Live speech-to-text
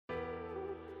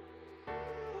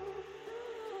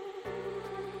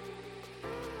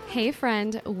Hey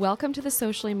friend, welcome to the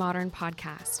Socially Modern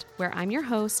podcast, where I'm your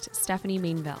host, Stephanie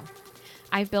Mainville.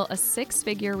 I've built a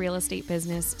six-figure real estate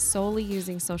business solely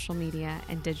using social media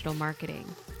and digital marketing.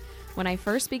 When I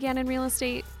first began in real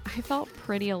estate, I felt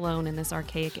pretty alone in this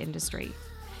archaic industry.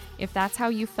 If that's how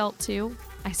you felt too,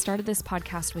 I started this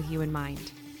podcast with you in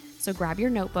mind. So grab your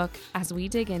notebook as we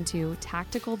dig into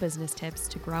tactical business tips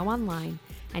to grow online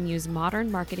and use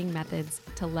modern marketing methods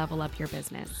to level up your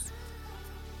business.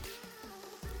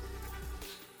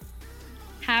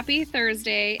 Happy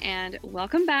Thursday and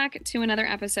welcome back to another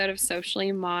episode of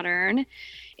Socially Modern.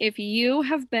 If you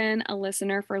have been a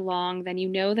listener for long, then you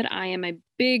know that I am a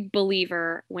big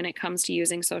believer when it comes to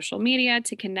using social media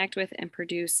to connect with and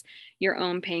produce your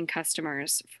own paying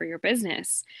customers for your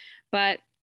business. But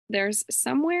there's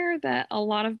somewhere that a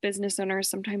lot of business owners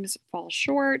sometimes fall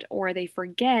short or they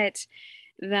forget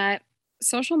that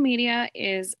social media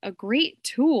is a great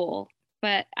tool,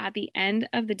 but at the end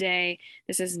of the day,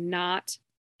 this is not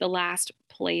the last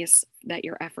place that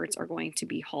your efforts are going to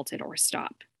be halted or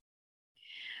stopped.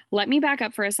 Let me back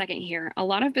up for a second here. A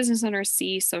lot of business owners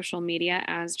see social media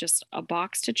as just a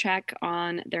box to check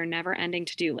on their never-ending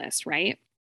to-do list, right?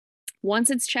 Once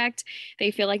it's checked,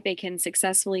 they feel like they can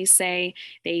successfully say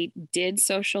they did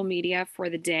social media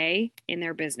for the day in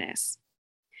their business.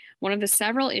 One of the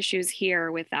several issues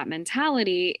here with that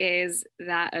mentality is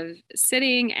that of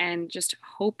sitting and just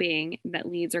hoping that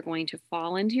leads are going to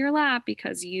fall into your lap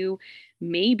because you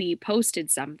maybe posted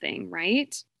something,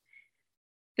 right?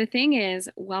 The thing is,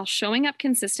 while showing up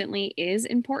consistently is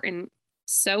important,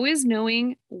 so is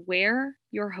knowing where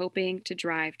you're hoping to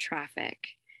drive traffic.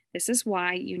 This is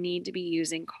why you need to be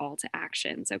using call to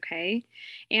actions, okay?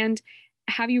 And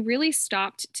have you really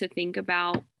stopped to think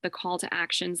about the call to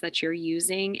actions that you're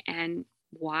using and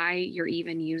why you're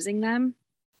even using them?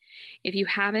 If you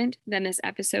haven't, then this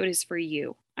episode is for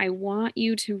you. I want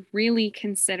you to really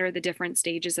consider the different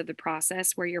stages of the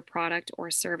process where your product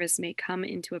or service may come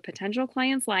into a potential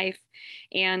client's life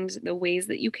and the ways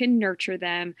that you can nurture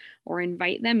them or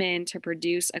invite them in to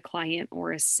produce a client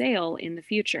or a sale in the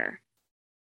future.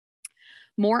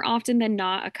 More often than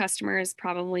not, a customer is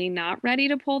probably not ready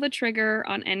to pull the trigger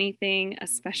on anything,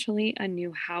 especially a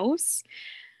new house,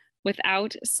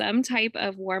 without some type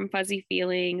of warm, fuzzy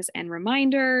feelings and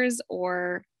reminders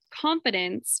or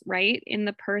confidence, right, in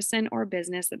the person or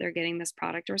business that they're getting this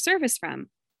product or service from.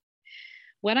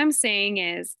 What I'm saying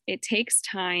is it takes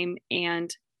time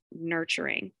and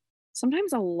nurturing,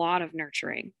 sometimes a lot of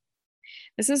nurturing.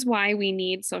 This is why we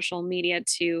need social media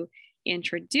to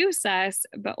introduce us,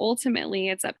 but ultimately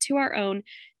it's up to our own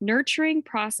nurturing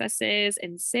processes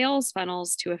and sales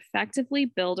funnels to effectively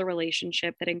build a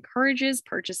relationship that encourages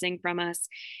purchasing from us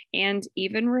and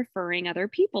even referring other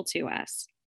people to us.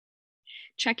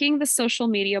 Checking the social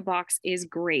media box is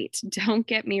great, don't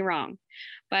get me wrong,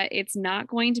 but it's not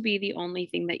going to be the only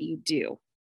thing that you do.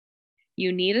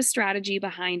 You need a strategy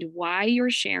behind why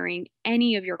you're sharing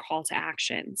any of your call to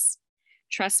actions.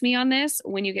 Trust me on this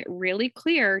when you get really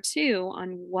clear too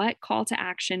on what call to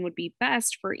action would be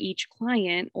best for each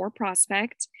client or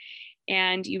prospect,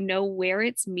 and you know where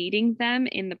it's meeting them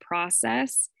in the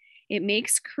process. It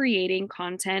makes creating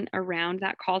content around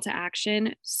that call to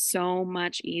action so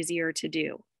much easier to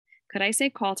do. Could I say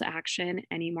call to action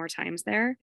any more times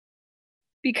there?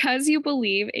 Because you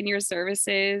believe in your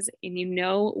services and you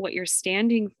know what you're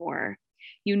standing for,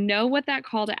 you know what that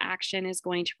call to action is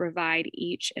going to provide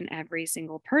each and every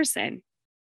single person.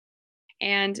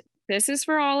 And this is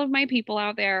for all of my people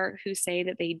out there who say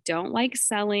that they don't like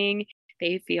selling,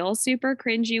 they feel super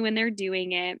cringy when they're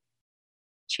doing it.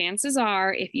 Chances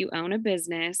are, if you own a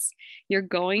business, you're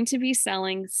going to be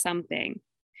selling something,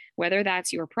 whether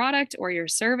that's your product or your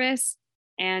service.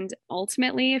 And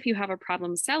ultimately, if you have a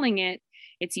problem selling it,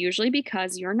 it's usually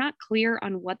because you're not clear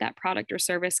on what that product or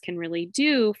service can really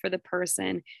do for the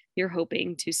person you're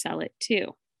hoping to sell it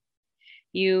to.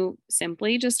 You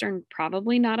simply just are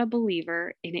probably not a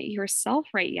believer in it yourself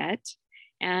right yet.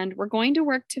 And we're going to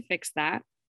work to fix that.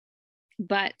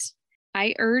 But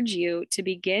I urge you to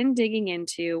begin digging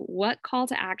into what call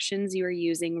to actions you are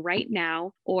using right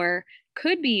now or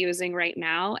could be using right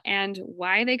now and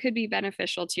why they could be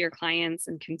beneficial to your clients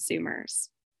and consumers.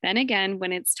 Then again,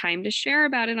 when it's time to share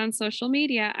about it on social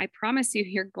media, I promise you,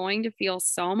 you're going to feel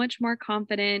so much more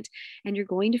confident and you're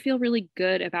going to feel really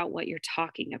good about what you're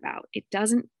talking about. It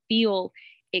doesn't feel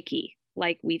icky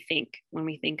like we think when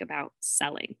we think about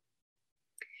selling.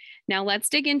 Now, let's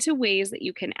dig into ways that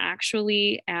you can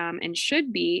actually and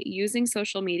should be using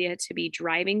social media to be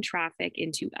driving traffic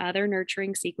into other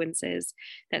nurturing sequences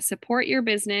that support your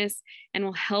business and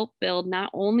will help build not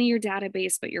only your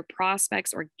database, but your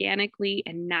prospects organically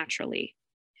and naturally.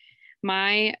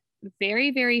 My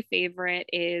very, very favorite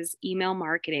is email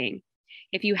marketing.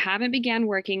 If you haven't began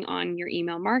working on your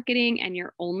email marketing and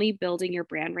you're only building your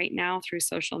brand right now through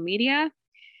social media,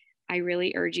 I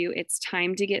really urge you, it's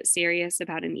time to get serious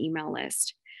about an email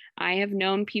list. I have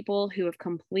known people who have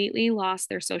completely lost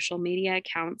their social media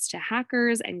accounts to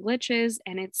hackers and glitches,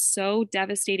 and it's so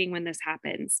devastating when this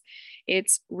happens.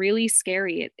 It's really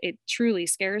scary. It truly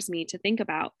scares me to think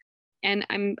about. And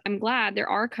I'm glad there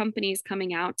are companies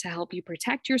coming out to help you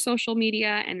protect your social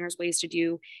media, and there's ways to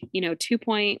do,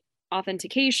 2-point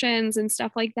authentications and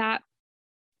stuff like that.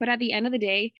 But at the end of the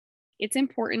day, it's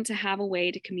important to have a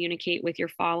way to communicate with your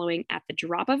following at the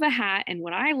drop of a hat. And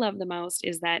what I love the most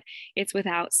is that it's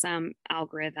without some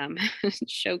algorithm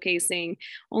showcasing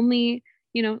only,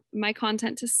 my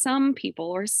content to some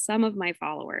people or some of my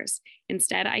followers.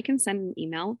 Instead, I can send an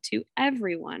email to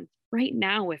everyone right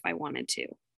now if I wanted to.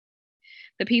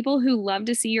 The people who love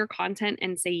to see your content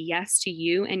and say yes to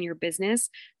you and your business,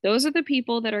 those are the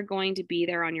people that are going to be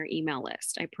there on your email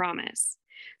list, I promise.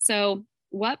 So,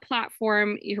 what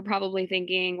platform, you're probably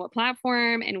thinking, what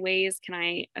platform and ways can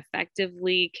I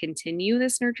effectively continue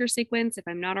this nurture sequence if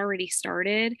I'm not already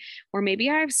started? Or maybe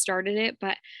I've started it,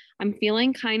 but I'm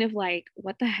feeling kind of like,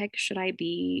 what the heck should I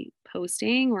be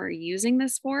posting or using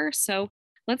this for? So,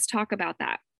 let's talk about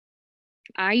that.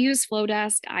 I use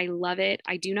Flowdesk. I love it.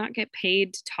 I do not get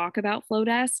paid to talk about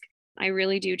Flowdesk. I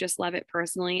really do just love it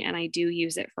personally, and I do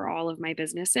use it for all of my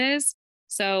businesses.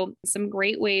 So, some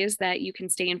great ways that you can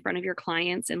stay in front of your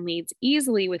clients and leads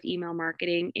easily with email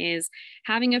marketing is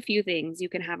having a few things. You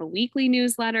can have a weekly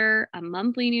newsletter, a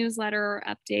monthly newsletter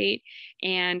update,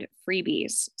 and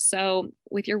freebies. So,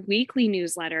 with your weekly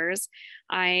newsletters,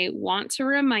 I want to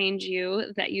remind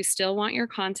you that you still want your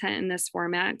content in this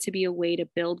format to be a way to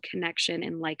build connection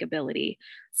and likability.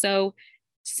 So,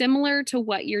 similar to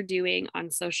what you're doing on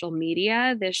social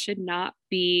media, this should not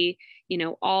be,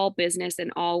 all business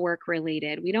and all work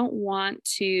related. We don't want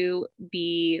to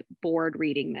be bored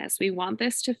reading this. We want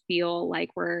this to feel like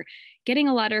we're getting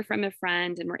a letter from a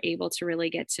friend and we're able to really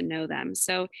get to know them.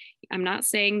 So I'm not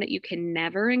saying that you can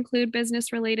never include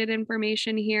business related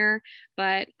information here,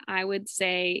 but I would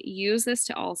say use this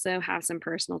to also have some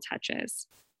personal touches.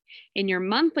 In your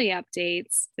monthly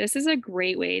updates, this is a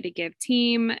great way to give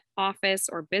team, office,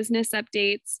 or business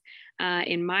updates.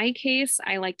 In my case,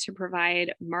 I like to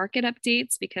provide market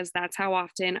updates because that's how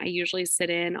often I usually sit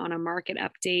in on a market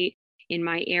update in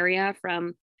my area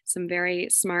from some very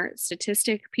smart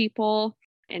statistic people.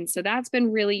 And so that's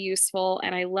been really useful.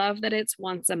 And I love that it's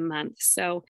once a month.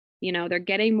 So, they're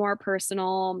getting more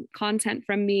personal content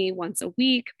from me once a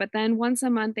week, but then once a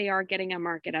month, they are getting a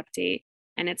market update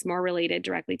and it's more related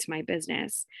directly to my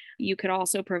business. You could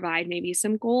also provide maybe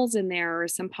some goals in there or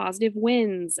some positive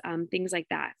wins, things like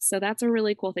that. So that's a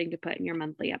really cool thing to put in your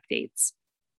monthly updates.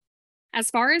 As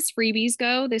far as freebies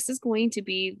go, this is going to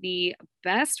be the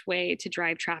best way to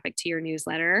drive traffic to your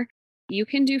newsletter. You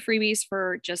can do freebies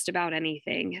for just about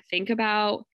anything. Think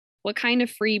about what kind of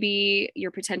freebie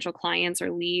your potential clients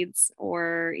or leads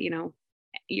or,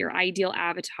 your ideal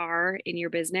avatar in your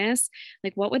business,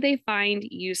 like what would they find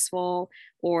useful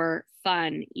or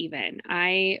fun even.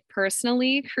 I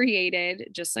personally created,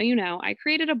 just so you know, I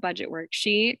created a budget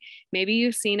worksheet. Maybe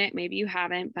you've seen it, maybe you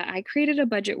haven't, but I created a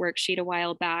budget worksheet a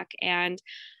while back, and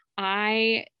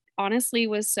I honestly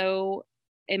was so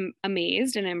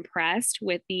amazed and impressed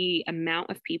with the amount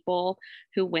of people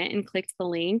who went and clicked the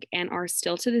link and are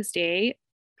still to this day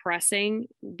pressing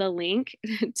the link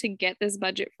to get this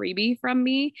budget freebie from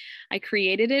me. I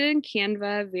created it in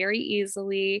Canva very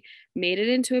easily, made it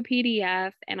into a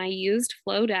PDF, and I used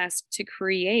Flowdesk to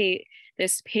create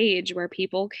this page where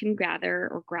people can gather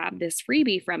or grab this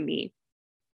freebie from me.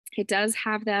 It does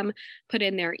have them put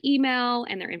in their email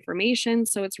and their information.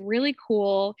 So it's really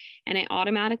cool. And it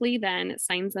automatically then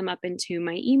signs them up into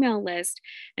my email list.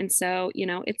 And so,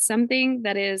 it's something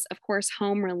that is, of course,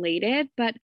 home related,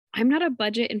 but I'm not a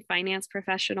budget and finance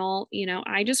professional.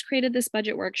 I just created this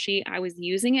budget worksheet. I was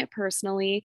using it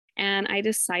personally, and I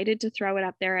decided to throw it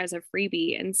up there as a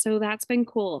freebie. And so that's been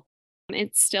cool.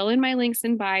 It's still in my links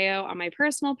in bio on my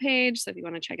personal page. So if you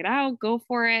want to check it out, go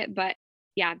for it. But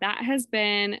yeah, that has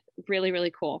been really,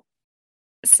 really cool.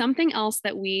 Something else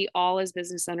that we all as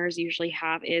business owners usually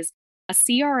have is a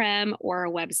CRM or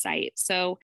a website.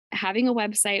 So having a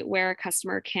website where a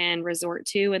customer can resort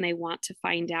to and they want to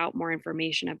find out more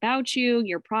information about you,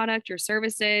 your product, your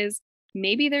services.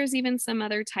 Maybe there's even some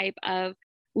other type of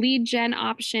lead gen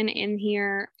option in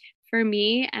here. For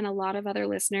me and a lot of other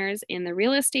listeners in the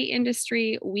real estate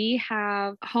industry, we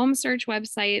have home search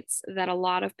websites that a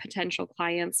lot of potential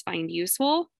clients find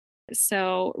useful.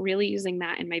 So really using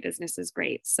that in my business is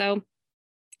great. So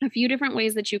a few different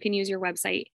ways that you can use your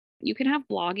website. You can have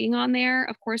blogging on there.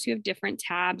 Of course, you have different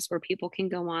tabs where people can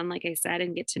go on, like I said,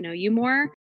 and get to know you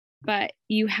more. But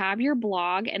you have your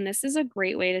blog, and this is a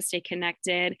great way to stay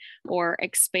connected or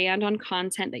expand on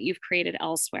content that you've created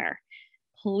elsewhere.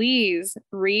 Please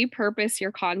repurpose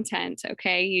your content.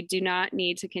 Okay. You do not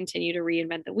need to continue to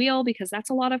reinvent the wheel because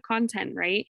that's a lot of content,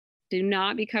 right? Do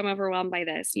not become overwhelmed by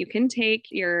this. You can take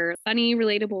your funny,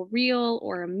 relatable reel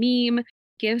or a meme,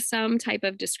 give some type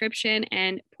of description,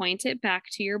 and point it back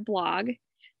to your blog,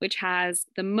 which has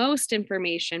the most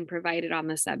information provided on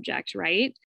the subject,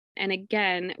 right? And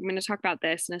again, I'm going to talk about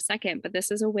this in a second, but this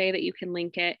is a way that you can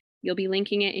link it. You'll be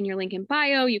linking it in your link in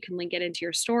bio. You can link it into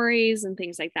your stories and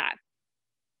things like that.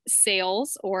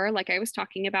 Sales, or like I was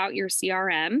talking about, your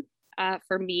CRM.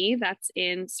 For me, that's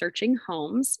in searching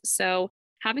homes. So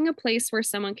having a place where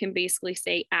someone can basically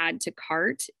say add to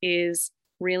cart is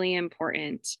really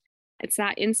important. It's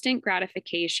that instant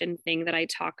gratification thing that I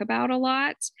talk about a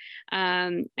lot.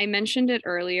 I mentioned it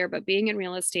earlier, but being in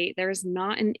real estate, there's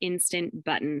not an instant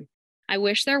button. I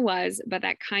wish there was, but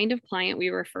that kind of client we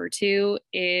refer to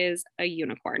is a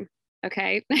unicorn.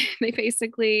 Okay. They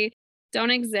basically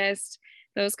don't exist.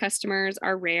 Those customers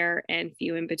are rare and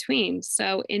few in between.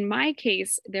 So in my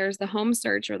case, there's the home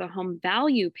search or the home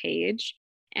value page.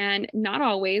 And not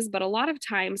always, but a lot of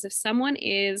times, if someone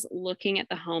is looking at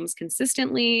the homes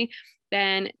consistently,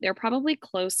 then they're probably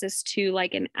closest to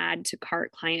like an add to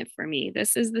cart client for me.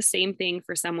 This is the same thing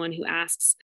for someone who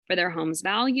asks for their home's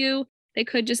value. They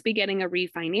could just be getting a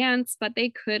refinance, but they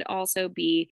could also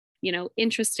be,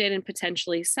 interested in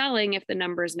potentially selling if the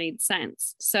numbers made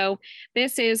sense. So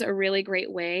this is a really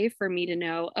great way for me to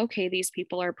know, okay, these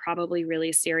people are probably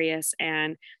really serious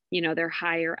and, they're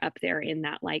higher up there in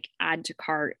that like add to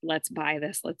cart, let's buy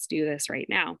this, let's do this right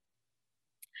now.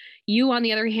 You, on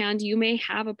the other hand, you may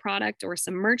have a product or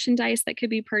some merchandise that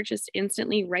could be purchased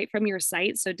instantly right from your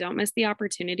site. So don't miss the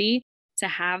opportunity to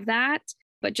have that.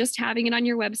 But just having it on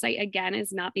your website, again,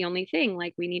 is not the only thing.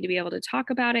 Like, we need to be able to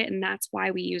talk about it. And that's why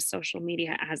we use social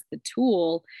media as the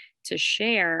tool to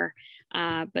share.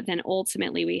 But then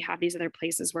ultimately, we have these other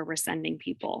places where we're sending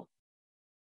people.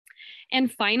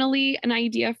 And finally, an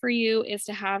idea for you is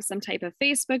to have some type of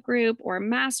Facebook group or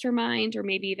mastermind, or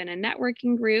maybe even a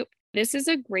networking group. This is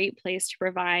a great place to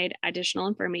provide additional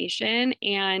information.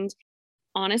 And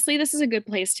honestly, this is a good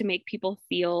place to make people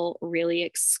feel really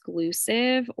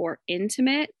exclusive or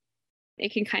intimate.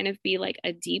 It can kind of be like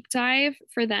a deep dive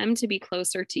for them to be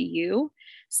closer to you.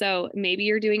 So maybe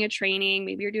you're doing a training,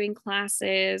 maybe you're doing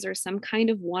classes or some kind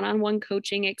of one-on-one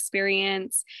coaching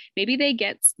experience. Maybe they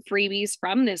get freebies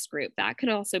from this group. That could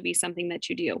also be something that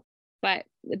you do. But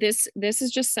this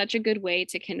is just such a good way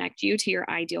to connect you to your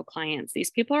ideal clients.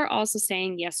 These people are also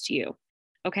saying yes to you.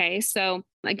 Okay, so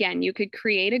again, you could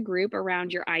create a group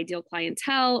around your ideal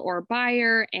clientele or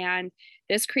buyer, and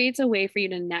this creates a way for you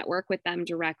to network with them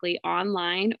directly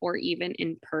online or even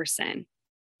in person.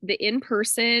 The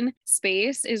in-person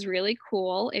space is really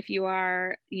cool if you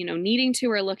are, needing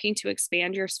to or looking to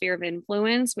expand your sphere of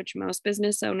influence, which most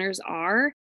business owners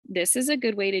are. This is a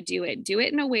good way to do it. Do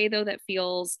it in a way, though, that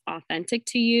feels authentic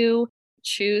to you.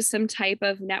 Choose some type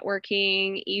of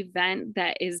networking event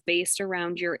that is based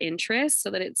around your interests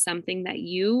so that it's something that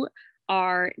you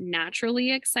are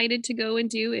naturally excited to go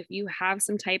and do. If you have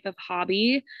some type of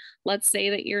hobby, let's say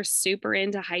that you're super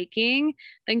into hiking,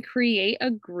 then create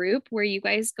a group where you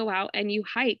guys go out and you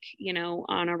hike,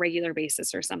 on a regular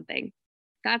basis or something.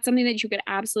 That's something that you could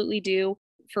absolutely do.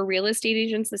 For real estate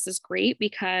agents, this is great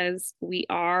because we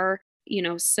are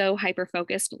so hyper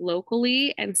focused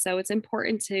locally. And so it's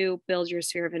important to build your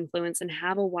sphere of influence and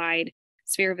have a wide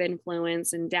sphere of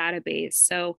influence and database.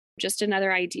 So just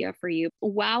another idea for you.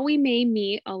 While we may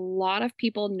meet a lot of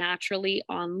people naturally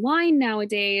online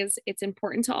nowadays, it's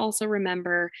important to also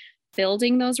remember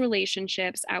building those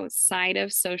relationships outside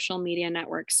of social media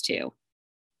networks too.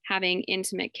 Having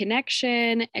intimate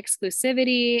connection,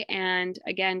 exclusivity, and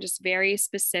again, just very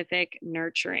specific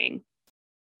nurturing.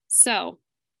 So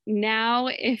now,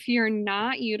 if you're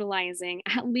not utilizing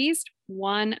at least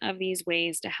one of these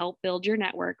ways to help build your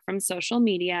network from social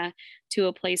media to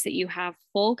a place that you have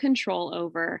full control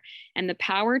over and the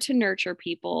power to nurture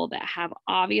people that have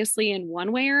obviously, in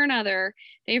one way or another,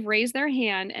 they've raised their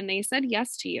hand and they said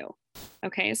yes to you.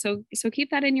 Okay, so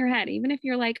keep that in your head. Even if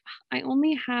you're like, I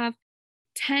only have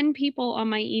 10 people on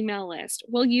my email list.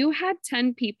 Well, you had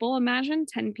 10 people. Imagine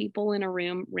 10 people in a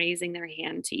room raising their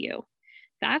hand to you.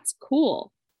 That's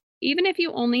cool. Even if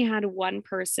you only had one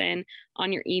person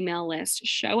on your email list,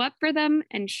 show up for them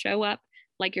and show up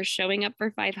like you're showing up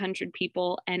for 500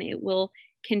 people, and it will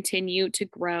continue to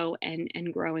grow and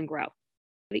grow and grow.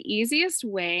 The easiest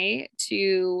way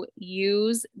to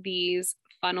use these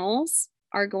funnels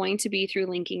are going to be through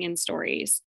linking in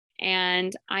stories.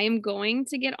 And I am going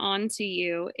to get on to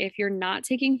you if you're not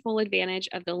taking full advantage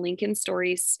of the link in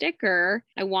stories sticker.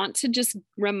 I want to just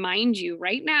remind you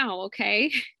right now,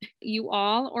 okay? You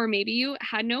all, or maybe you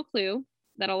had no clue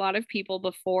that a lot of people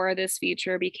before this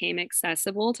feature became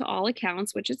accessible to all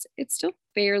accounts, which it's still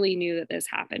fairly new that this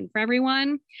happened for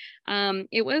everyone.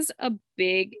 It was a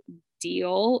big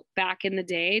deal back in the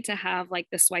day to have like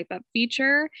the swipe up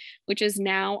feature, which is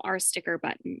now our sticker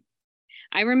button.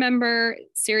 I remember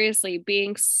seriously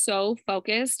being so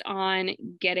focused on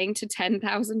getting to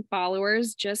 10,000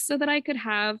 followers just so that I could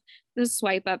have the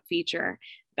swipe up feature.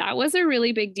 That was a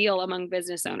really big deal among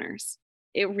business owners.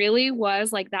 It really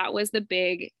was like that was the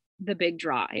big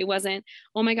draw. It wasn't,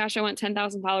 oh my gosh, I want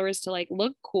 10,000 followers to like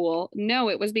look cool. No,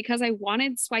 it was because I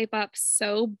wanted swipe up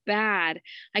so bad.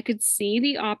 I could see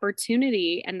the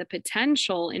opportunity and the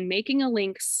potential in making a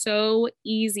link so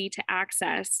easy to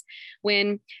access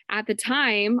when at the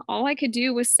time, all I could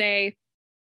do was say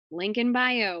link in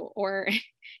bio, or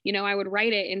I would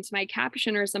write it into my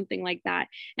caption or something like that.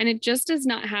 And it just does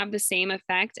not have the same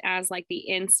effect as like the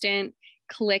instant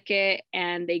click it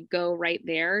and they go right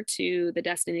there to the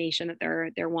destination that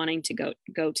they're wanting to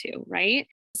go to, right?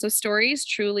 So stories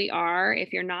truly are,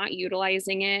 if you're not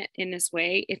utilizing it in this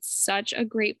way, it's such a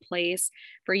great place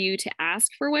for you to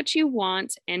ask for what you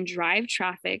want and drive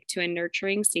traffic to a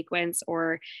nurturing sequence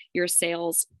or your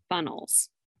sales funnels.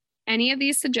 Any of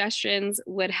these suggestions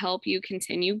would help you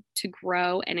continue to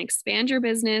grow and expand your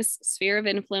business, sphere of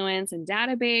influence, and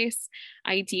database,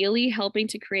 ideally helping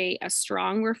to create a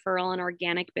strong referral and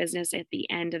organic business at the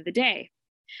end of the day.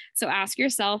 So ask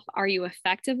yourself, are you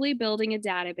effectively building a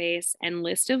database and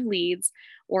list of leads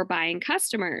or buying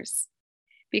customers?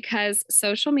 Because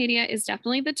social media is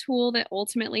definitely the tool that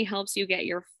ultimately helps you get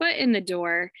your foot in the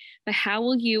door, but how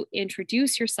will you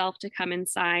introduce yourself to come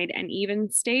inside and even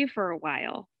stay for a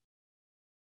while?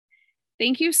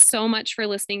 Thank you so much for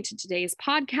listening to today's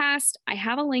podcast. I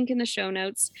have a link in the show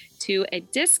notes to a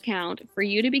discount for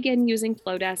you to begin using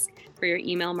Flodesk for your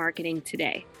email marketing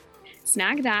today.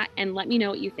 Snag that and let me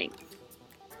know what you think.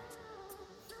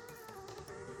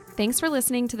 Thanks for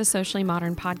listening to the Socially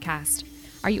Modern podcast.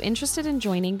 Are you interested in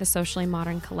joining the Socially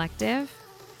Modern Collective?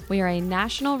 We are a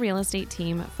national real estate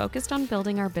team focused on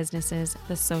building our businesses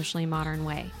the socially modern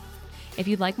way. If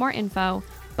you'd like more info,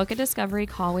 book a discovery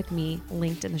call with me,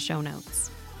 linked in the show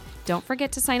notes. Don't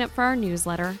forget to sign up for our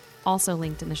newsletter, also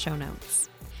linked in the show notes.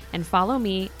 And follow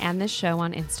me and this show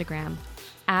on Instagram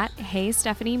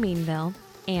 @HeyStephanieMeanville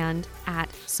and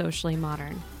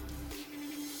 @SociallyModern.